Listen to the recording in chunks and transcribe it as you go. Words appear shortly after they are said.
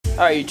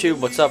Alright YouTube,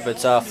 what's up?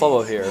 It's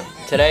Flobo here.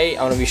 Today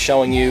I'm going to be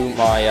showing you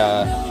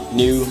my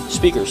new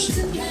speakers.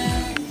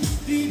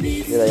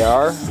 Here they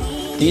are.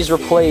 These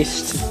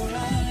replaced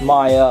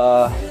my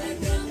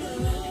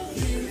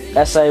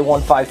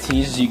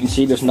SA15Ts. As you can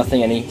see, there's nothing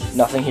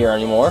here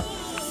anymore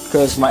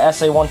because my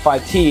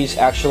SA15Ts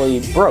actually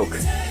broke.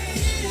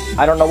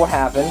 I don't know what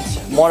happened.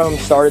 One of them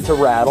started to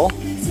rattle.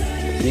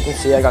 As you can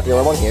see, I got the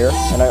other one here,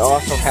 and I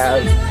also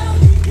have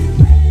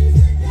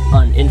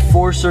an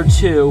Enforcer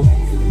 2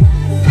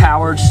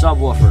 powered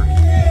subwoofer.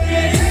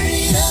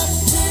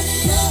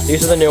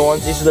 These are the new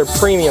ones. These are their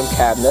premium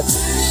cabinets.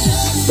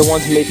 The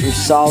ones made from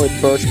solid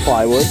birch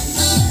plywood.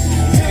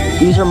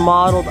 These are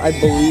modeled, I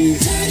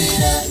believe,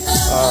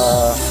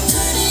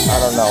 I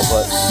don't know,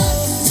 but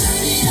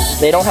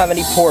they don't have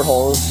any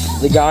portholes.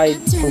 The guy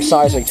from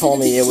Seismic told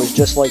me it was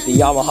just like the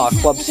Yamaha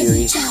Club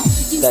Series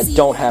that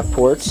don't have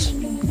ports.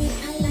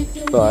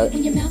 But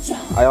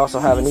I also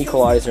have an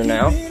equalizer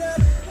now.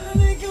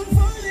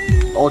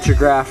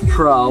 Ultragraph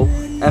Pro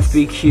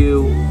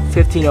FBQ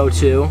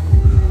 1502.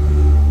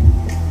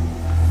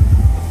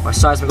 My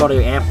Seismic audio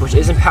amp, which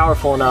isn't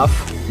powerful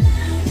enough.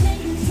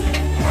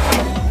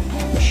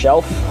 A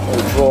shelf or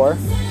a drawer.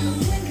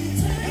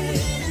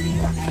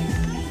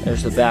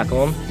 There's the back of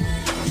them.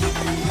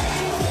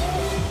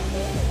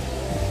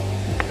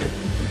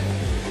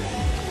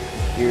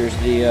 Here's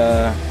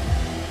the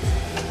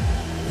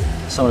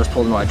someone just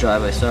pulled in my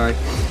driveway, sorry.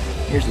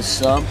 Here's the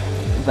sub,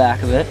 the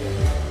back of it.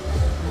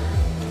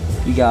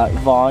 You got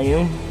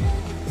volume,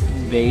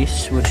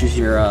 bass, which is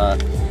your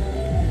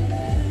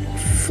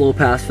flow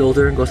pass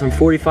filter. It goes from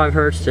 45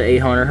 Hertz to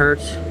 800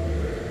 Hertz.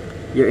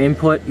 Your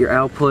input, your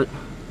output,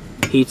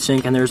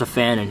 heatsink, and there's a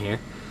fan in here.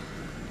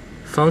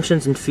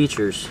 Functions and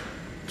features: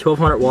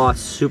 1200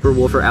 watts super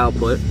woofer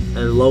output and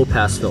a low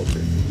pass filter.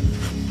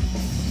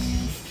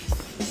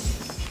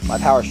 My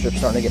power strip's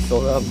starting to get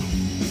filled up.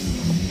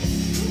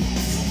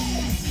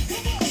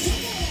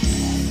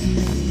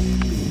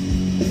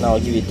 Now I'll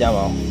give you a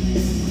demo.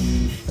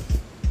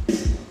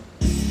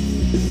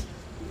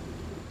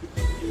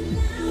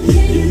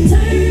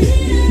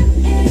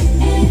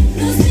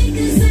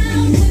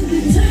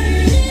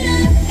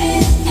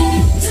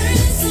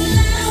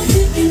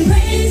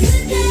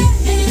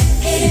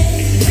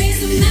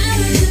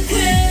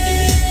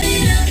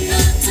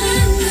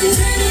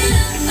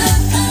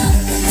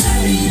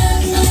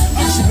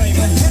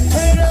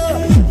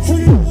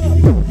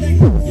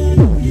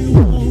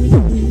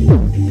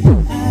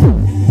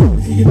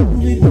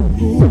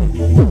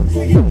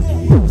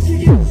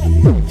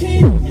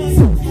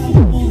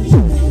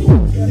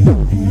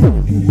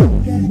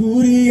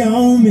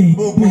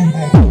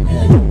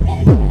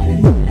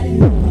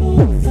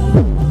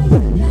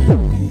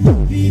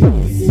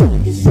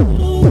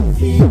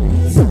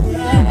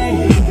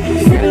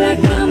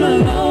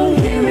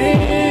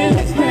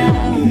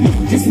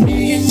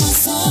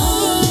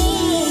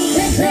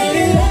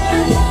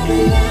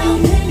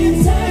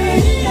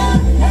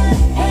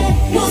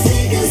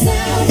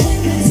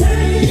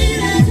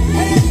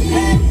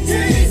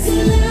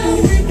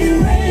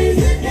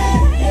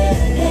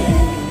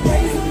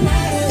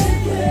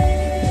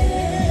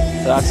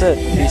 That's it.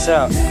 Peace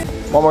out.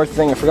 One more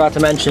thing, I forgot to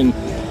mention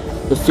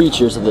the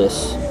features of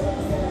this.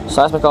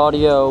 Seismic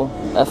Audio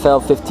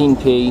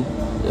FL15P,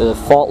 the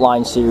Fault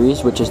Line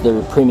series, which is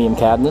their premium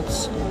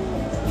cabinets.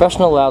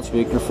 Professional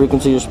loudspeaker,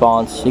 frequency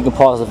response. You can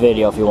pause the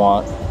video if you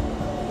want.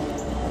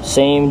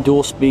 Same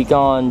dual speak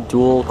on,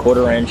 dual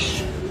 1/4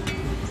 inch.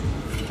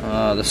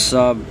 The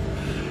sub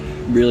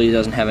really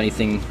doesn't have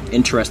anything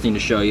interesting to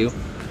show you.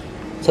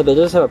 Except it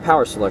does have a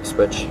power select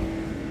switch.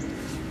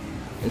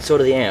 And so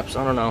do the amps.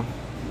 I don't know.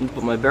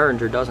 But my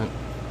Behringer doesn't.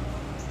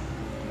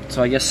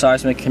 So I guess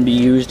Seismic can be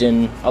used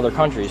in other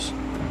countries.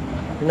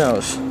 Who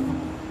knows?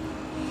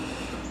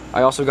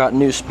 I also got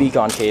new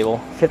speak-on cable,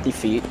 50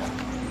 feet.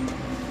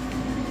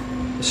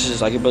 This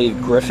is, I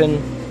believe,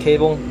 Griffin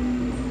cable.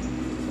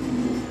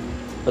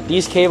 But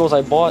these cables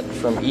I bought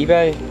from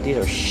eBay, these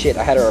are shit.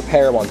 I had to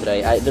repair one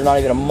today. They're not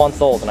even a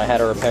month old and I had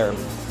to repair them.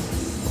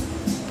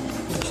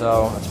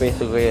 So that's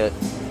basically it.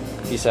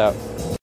 Peace out.